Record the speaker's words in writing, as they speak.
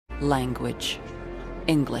language: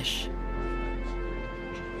 English.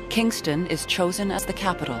 Kingston is chosen as the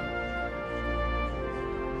capital.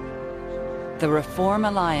 The Reform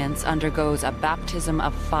Alliance undergoes a baptism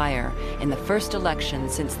of fire in the first election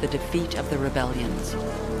since the defeat of the rebellions.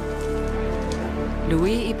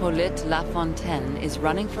 Louis-Hippolyte Lafontaine is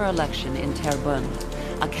running for election in Terrebonne,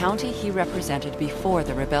 a county he represented before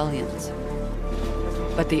the rebellions.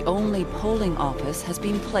 But the only polling office has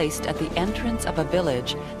been placed at the entrance of a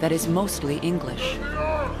village that is mostly English.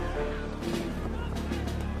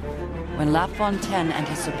 When Lafontaine and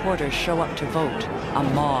his supporters show up to vote, a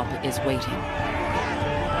mob is waiting.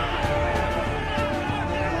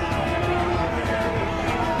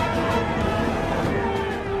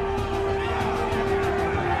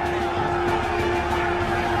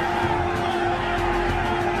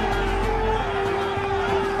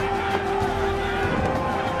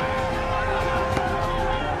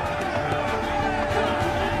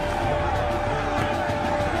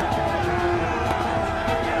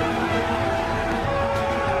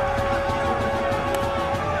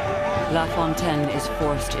 Lafontaine is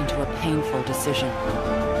forced into a painful decision.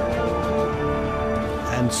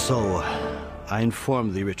 And so, I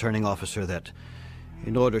informed the returning officer that,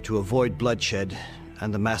 in order to avoid bloodshed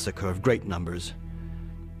and the massacre of great numbers,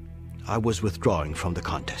 I was withdrawing from the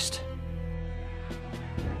contest.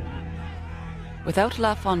 Without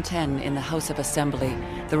Lafontaine in the House of Assembly,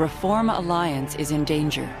 the Reform Alliance is in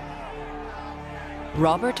danger.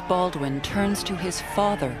 Robert Baldwin turns to his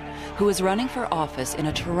father, who is running for office in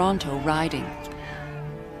a Toronto riding.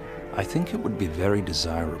 I think it would be very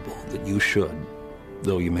desirable that you should,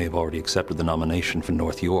 though you may have already accepted the nomination for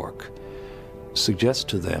North York, suggest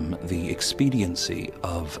to them the expediency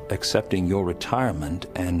of accepting your retirement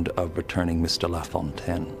and of returning Mr.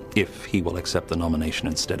 Lafontaine, if he will accept the nomination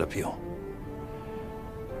instead of you.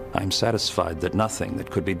 I am satisfied that nothing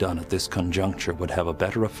that could be done at this conjuncture would have a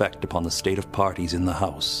better effect upon the state of parties in the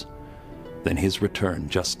House than his return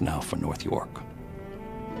just now for North York.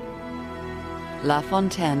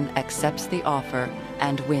 Lafontaine accepts the offer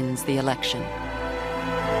and wins the election.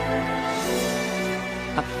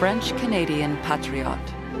 A French-Canadian patriot,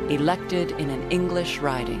 elected in an English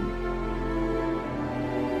riding.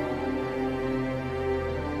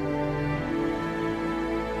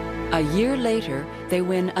 A year later, they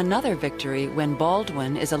win another victory when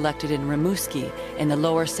Baldwin is elected in Rimouski in the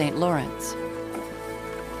Lower St. Lawrence.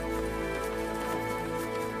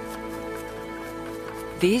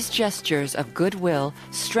 These gestures of goodwill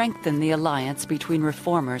strengthen the alliance between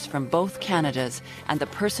reformers from both Canadas and the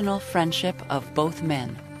personal friendship of both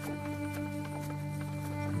men.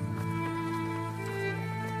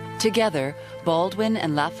 Together, Baldwin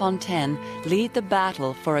and Lafontaine lead the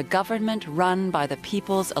battle for a government run by the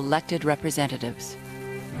people's elected representatives.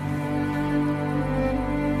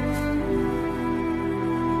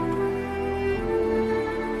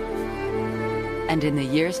 And in the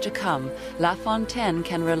years to come, Lafontaine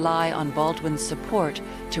can rely on Baldwin's support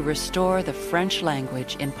to restore the French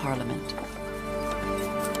language in Parliament.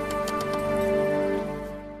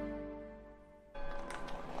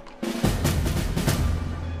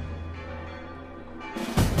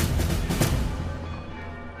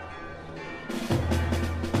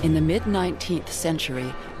 In the mid-19th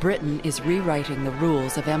century, Britain is rewriting the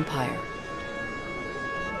rules of empire.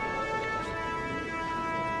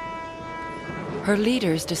 Her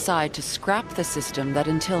leaders decide to scrap the system that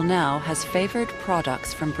until now has favored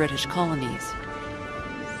products from British colonies.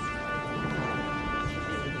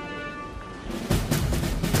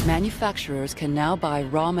 Manufacturers can now buy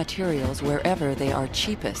raw materials wherever they are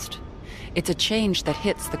cheapest. It's a change that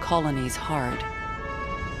hits the colonies hard.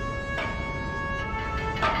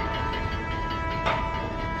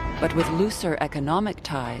 But with looser economic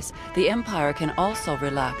ties, the empire can also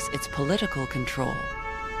relax its political control.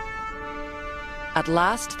 At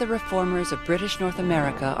last, the reformers of British North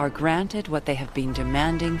America are granted what they have been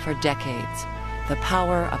demanding for decades: the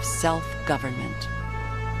power of self-government.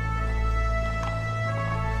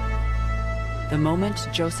 The moment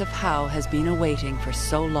Joseph Howe has been awaiting for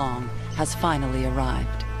so long has finally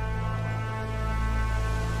arrived.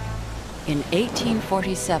 In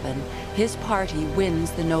 1847, his party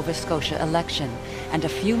wins the Nova Scotia election, and a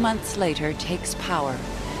few months later takes power,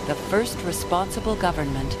 the first responsible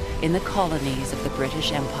government in the colonies of the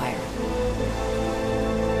British Empire.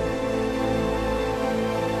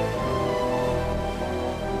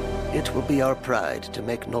 It will be our pride to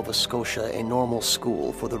make Nova Scotia a normal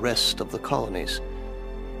school for the rest of the colonies,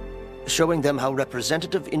 showing them how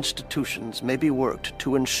representative institutions may be worked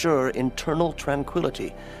to ensure internal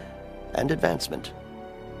tranquility and advancement,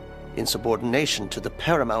 in subordination to the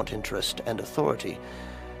paramount interest and authority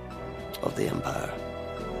of the Empire.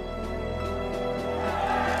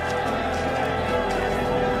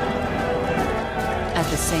 At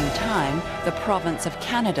the same time, the province of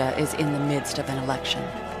Canada is in the midst of an election.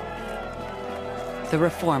 The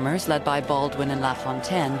reformers, led by Baldwin and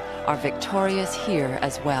LaFontaine, are victorious here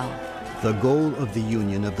as well. The goal of the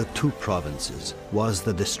union of the two provinces was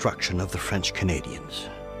the destruction of the French Canadians.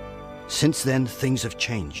 Since then, things have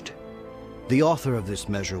changed. The author of this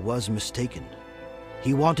measure was mistaken.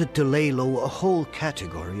 He wanted to lay low a whole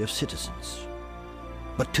category of citizens.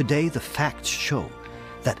 But today, the facts show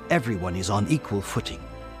that everyone is on equal footing.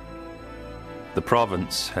 The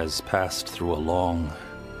province has passed through a long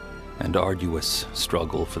and arduous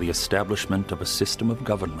struggle for the establishment of a system of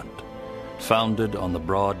government founded on the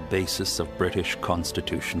broad basis of British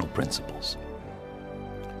constitutional principles.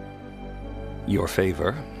 Your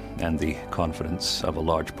favor, and the confidence of a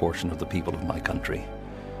large portion of the people of my country,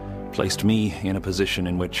 placed me in a position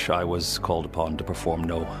in which I was called upon to perform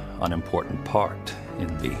no unimportant part in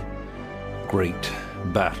the great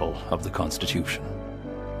battle of the Constitution.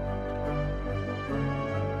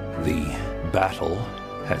 The battle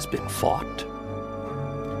has been fought.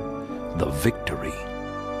 The victory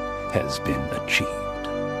has been achieved.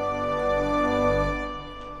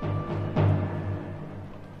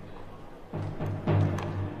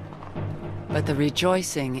 But the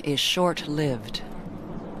rejoicing is short-lived.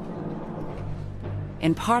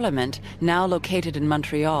 In Parliament, now located in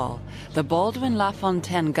Montreal, the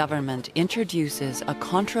Baldwin-LaFontaine government introduces a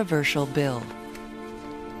controversial bill.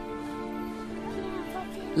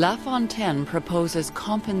 LaFontaine proposes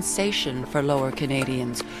compensation for Lower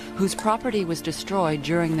Canadians whose property was destroyed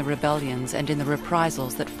during the rebellions and in the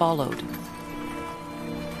reprisals that followed.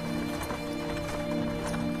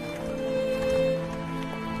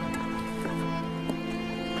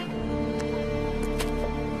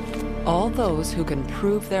 All those who can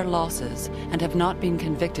prove their losses and have not been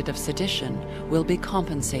convicted of sedition will be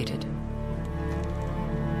compensated.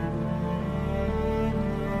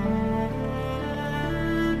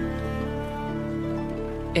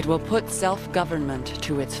 It will put self-government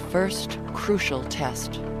to its first crucial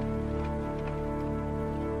test.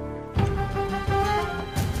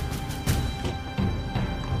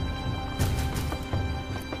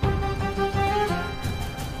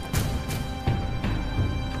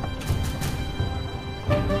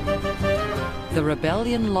 The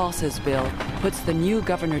Rebellion Losses Bill puts the new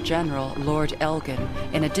Governor-General, Lord Elgin,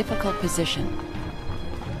 in a difficult position.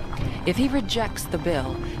 If he rejects the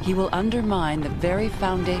bill, he will undermine the very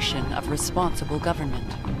foundation of responsible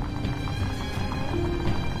government.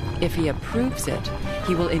 If he approves it,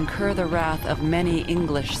 he will incur the wrath of many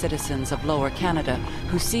English citizens of Lower Canada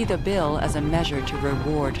who see the bill as a measure to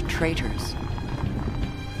reward traitors.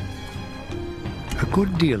 A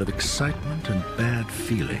good deal of excitement and bad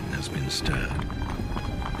feeling has been stirred.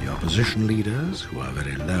 The opposition leaders, who are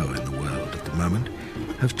very low in the world at the moment,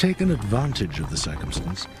 have taken advantage of the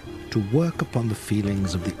circumstance to work upon the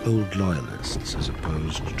feelings of the old loyalists as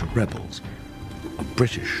opposed to rebels, of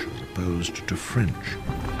British as opposed to French,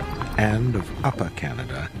 and of Upper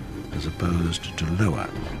Canada as opposed to Lower.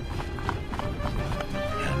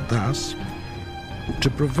 And thus, to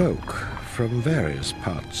provoke from various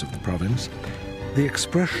parts of the province the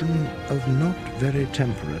expression of not very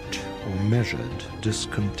temperate or measured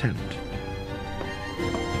discontent.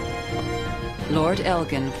 Lord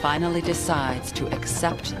Elgin finally decides to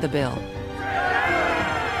accept the bill.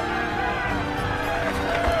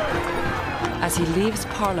 As he leaves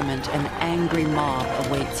Parliament, an angry mob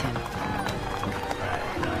awaits him.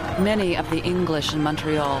 Many of the English in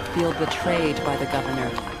Montreal feel betrayed by the governor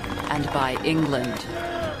and by England.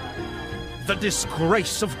 The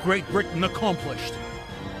disgrace of Great Britain accomplished.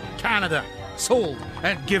 Canada sold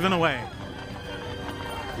and given away.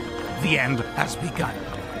 The end has begun.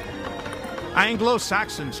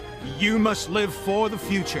 Anglo-Saxons, you must live for the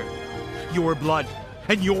future. Your blood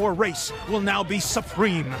and your race will now be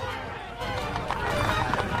supreme.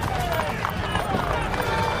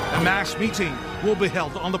 A mass meeting will be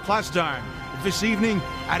held on the Place d'Armes this evening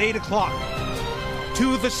at 8 o'clock.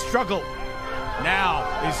 To the struggle. Now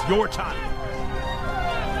is your time.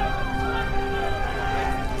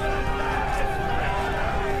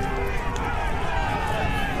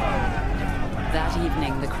 That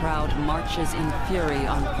evening, the crowd marches in fury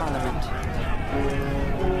on Parliament.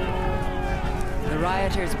 The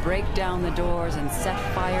rioters break down the doors and set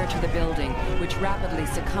fire to the building, which rapidly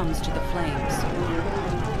succumbs to the flames.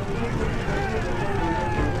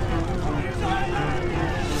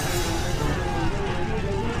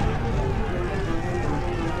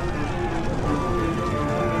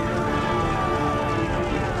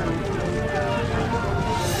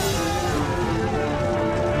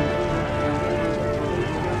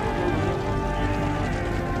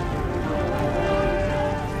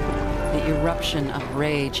 eruption of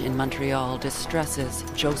rage in Montreal distresses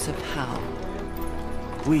Joseph Howe.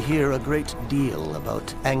 We hear a great deal about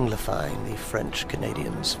anglifying the French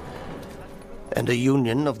Canadians. And a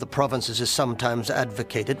union of the provinces is sometimes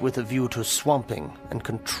advocated with a view to swamping and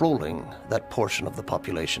controlling that portion of the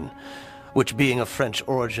population, which being of French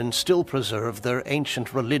origin still preserve their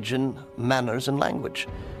ancient religion, manners, and language.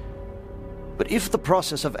 But if the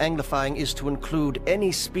process of anglifying is to include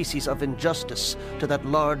any species of injustice to that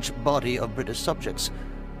large body of British subjects,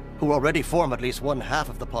 who already form at least 1/2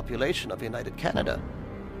 of the population of United Canada,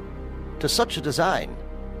 to such a design,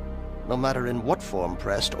 no matter in what form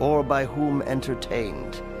pressed or by whom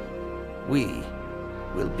entertained, we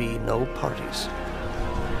will be no parties.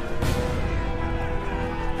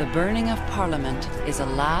 The burning of Parliament is a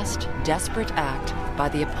last, desperate act by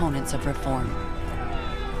the opponents of reform.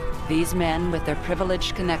 These men, with their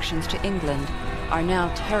privileged connections to England, are now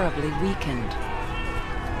terribly weakened.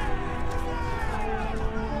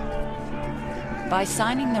 By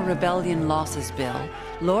signing the Rebellion Losses Bill,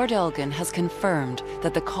 Lord Elgin has confirmed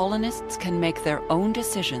that the colonists can make their own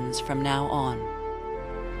decisions from now on.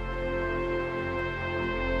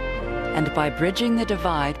 And by bridging the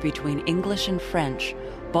divide between English and French,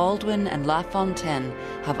 Baldwin and La Fontaine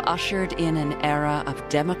have ushered in an era of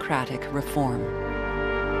democratic reform.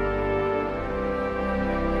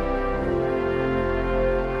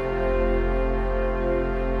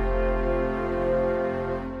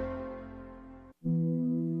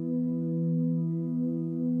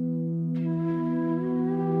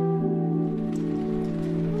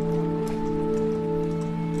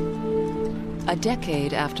 A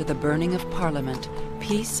decade after the burning of Parliament,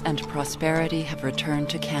 peace and prosperity have returned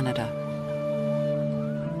to Canada.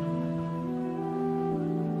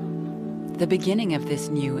 The beginning of this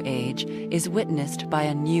new age is witnessed by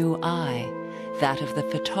a new eye, that of the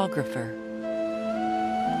photographer.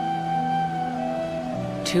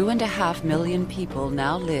 2.5 million people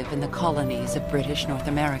now live in the colonies of British North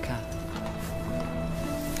America.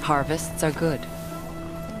 Harvests are good.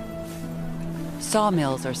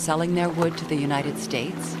 Sawmills are selling their wood to the United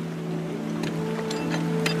States.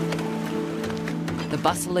 The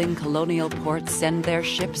bustling colonial ports send their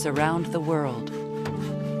ships around the world.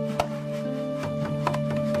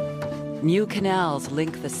 New canals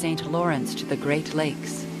link the St. Lawrence to the Great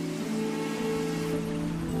Lakes.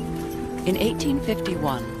 In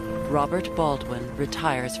 1851, Robert Baldwin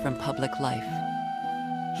retires from public life.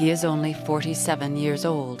 He is only 47 years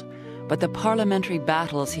old, but the parliamentary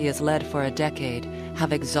battles he has led for a decade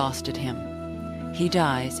have exhausted him. He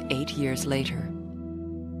dies 8 years later.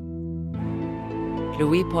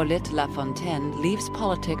 Louis-Hippolyte La Fontaine leaves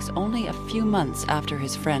politics only a few months after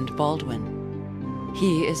his friend Baldwin.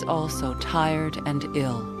 He is also tired and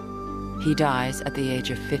ill. He dies at the age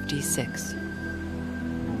of 56.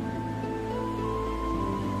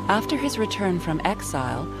 After his return from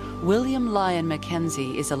exile, William Lyon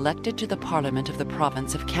Mackenzie is elected to the Parliament of the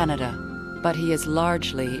Province of Canada, but he is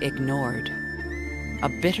largely ignored. A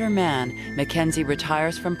bitter man, Mackenzie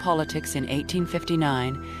retires from politics in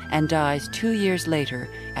 1859 and dies 2 years later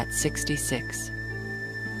at 66.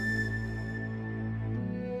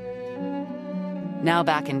 Now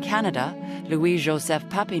back in Canada, Louis-Joseph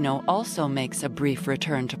Papineau also makes a brief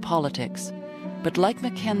return to politics. But like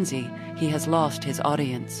Mackenzie, he has lost his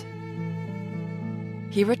audience.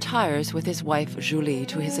 He retires with his wife Julie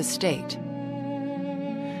to his estate.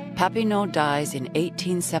 Papineau dies in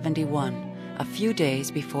 1871, a few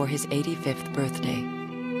days before his 85th birthday.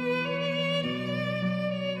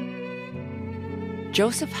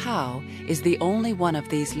 Joseph Howe is the only one of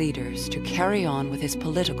these leaders to carry on with his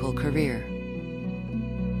political career.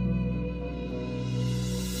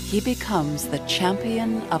 He becomes the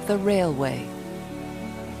champion of the railway,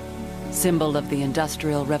 symbol of the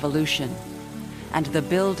Industrial Revolution, and the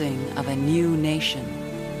building of a new nation.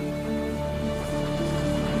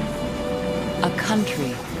 A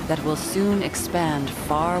country that will soon expand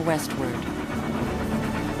far westward,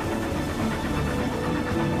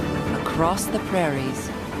 across the prairies,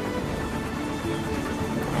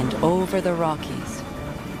 and over the Rockies,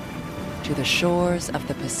 to the shores of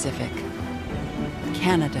the Pacific.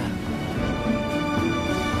 Canada.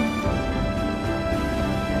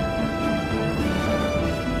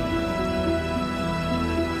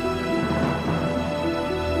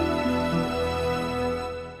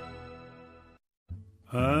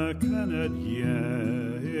 Un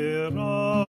Canadien errant